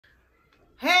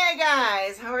Hey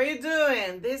guys, how are you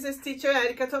doing? This is teacher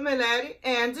Erika Tomelleri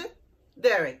and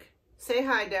Derek. Say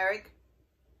hi, Derek.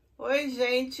 Oi,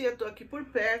 gente, eu tô aqui por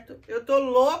perto. Eu tô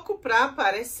louco pra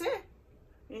aparecer.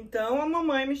 Então a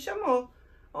mamãe me chamou.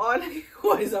 Olha que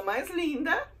coisa mais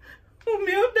linda. O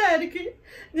meu Derek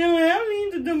não é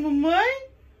lindo da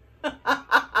mamãe?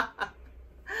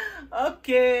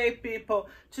 Ok, people.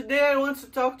 Today I want to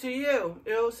talk to you.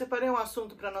 Eu separei um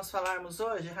assunto para nós falarmos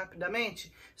hoje,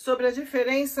 rapidamente, sobre a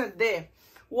diferença de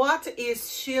what is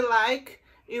she like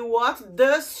e what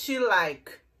does she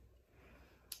like.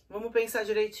 Vamos pensar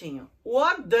direitinho.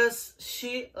 What does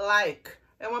she like?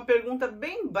 É uma pergunta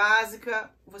bem básica.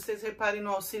 Vocês reparem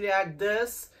no auxiliar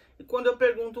does. E quando eu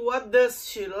pergunto what does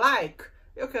she like,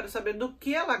 eu quero saber do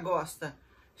que ela gosta.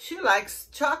 She likes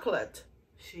chocolate.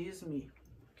 She's me.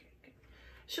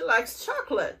 She likes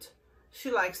chocolate. She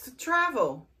likes to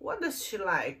travel. What does she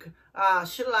like?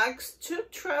 She likes to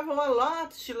travel a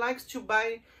lot. She likes to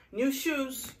buy new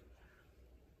shoes.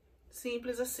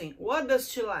 Simples assim. What does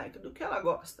she like? Do que ela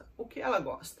gosta? O que ela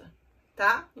gosta?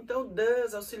 Tá? Então,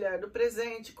 does, auxiliar do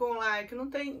presente, com like. Não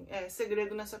tem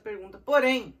segredo nessa pergunta.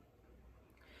 Porém,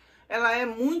 ela é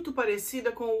muito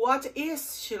parecida com what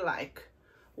is she like?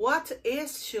 What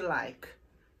is she like?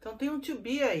 Então, tem um to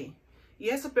be aí. E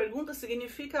essa pergunta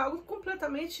significa algo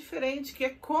completamente diferente, que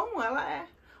é como ela é.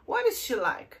 What is she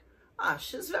like?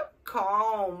 She's very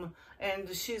calm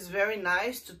and she's very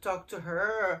nice to talk to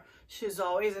her. She's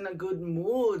always in a good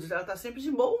mood. Ela tá sempre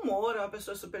de bom humor, é uma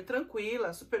pessoa super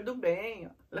tranquila, super do bem.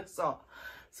 Olha só.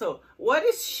 So, what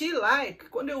is she like?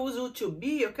 Quando eu uso o to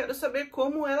be, eu quero saber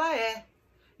como ela é.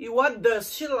 E what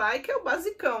does she like é o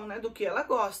basicão, né, do que ela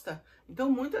gosta. Então,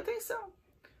 muita atenção.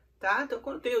 Tá? Então,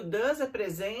 quando tem o does é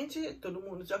presente, todo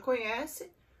mundo já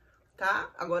conhece,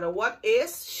 tá? Agora, what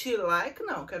is she like?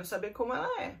 Não, quero saber como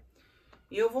ela é.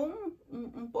 E eu vou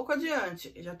um pouco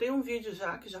adiante. Já tem um vídeo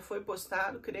já, que já foi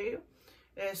postado, creio,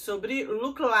 sobre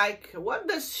look like. What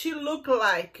does she look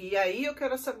like? E aí eu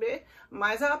quero saber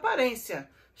mais a aparência.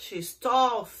 She's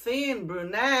tall, thin,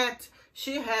 brunette.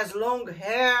 She has long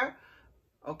hair.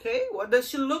 Ok? What does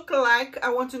she look like? I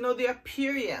want to know the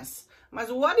appearance. Mas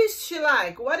what is she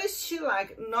like? What is she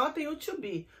like? Notem o to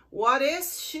be. What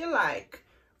is she like?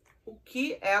 O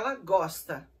que ela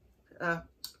gosta.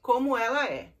 Como ela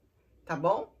é. Tá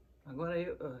bom? Agora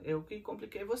eu que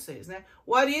compliquei vocês, né?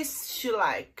 What is she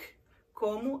like?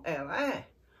 Como ela é.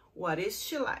 What is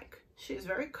she like? She's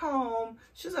very calm.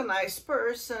 She's a nice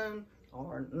person.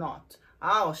 Or not.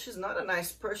 Oh, she's not a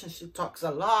nice person. She talks a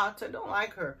lot. I don't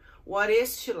like her. What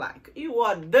is she like? E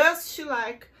what does she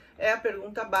like? É a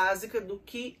pergunta básica do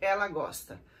que ela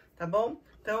gosta, tá bom?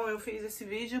 Então, eu fiz esse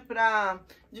vídeo para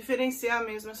diferenciar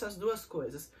mesmo essas duas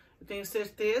coisas. Eu tenho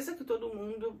certeza que todo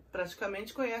mundo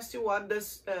praticamente conhece o what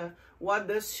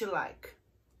does she like,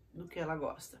 do que ela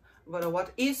gosta. Agora,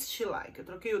 what is she like? Eu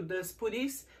troquei o does por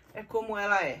is, é como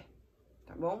ela é,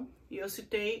 tá bom? E eu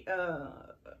citei,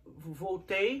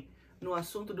 voltei no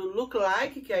assunto do look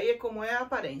like, que aí é como é a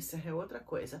aparência, é outra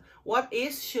coisa. What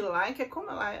is she like é como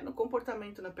ela é no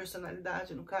comportamento, na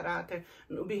personalidade, no caráter,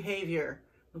 no behavior,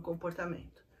 no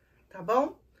comportamento. Tá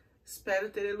bom?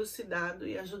 Espero ter elucidado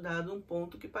e ajudado um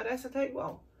ponto que parece até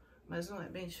igual, mas não é,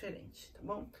 bem diferente, tá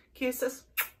bom? Kisses,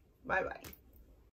 bye bye.